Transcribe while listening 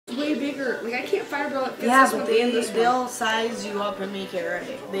bigger. Like, I can't find a girl that fits Yeah, this but one and this one. they'll size you up and make it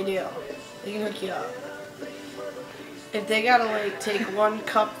right. They do. They can hook you up. If they gotta like take one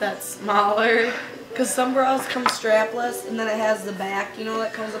cup that's smaller, because some bras come strapless and then it has the back, you know,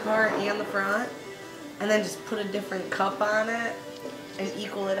 that comes apart and the front, and then just put a different cup on it and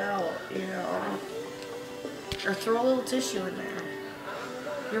equal it out, you know. Or throw a little tissue in there.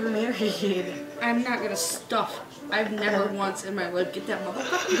 You're married. I'm not gonna stuff. I've never once in my life get that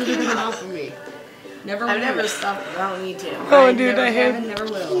motherfucking camera off of me. Never. I've never stuffed it. I don't need to. Oh, dude, never I have hate. and never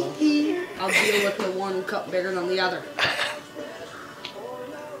will. I'll deal with the one cup bigger than the other.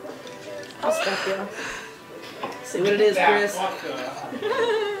 I'll stuff you. See what it is, Chris.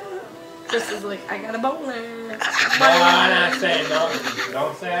 Chris is like, I got a boner. No, I'm not saying,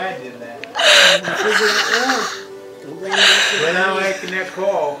 don't say I did that. We're not making that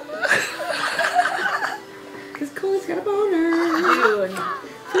call. Cause Cole's got a boner. Dude.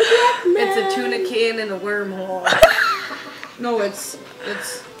 It's a tuna can in a wormhole. No, it's.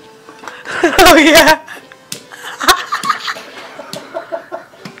 Oh yeah.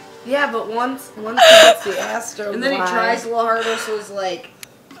 Yeah, but once he gets the astro, And then he tries a little harder, so it's like.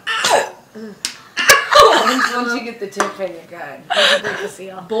 Once you get the tip in, you're good. Once you break the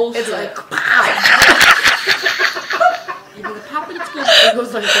seal, Bullshit. it's like pow. You do the pop and it's good. It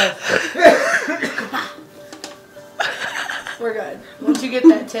goes like that. We're good. Once you get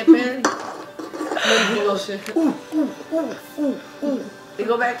that tip in, then you go shit. They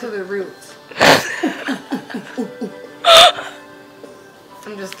go back to their roots.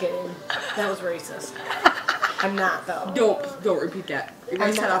 I'm just kidding. That was racist. I'm not though. Don't repeat that. You're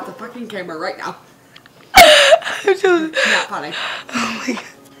gonna set off the fucking camera right now. I'm just. Not funny. Oh my god.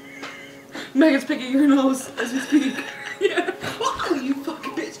 Megan's picking your nose as we speak. Yeah. Oh, you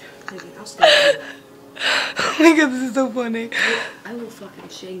fucking bitch. Megan, I'll stay. Oh my god, this is so funny. I will fucking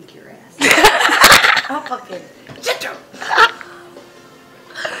shank your ass. I'll fucking Shut up.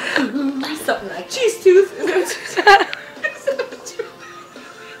 Something like cheese tooth.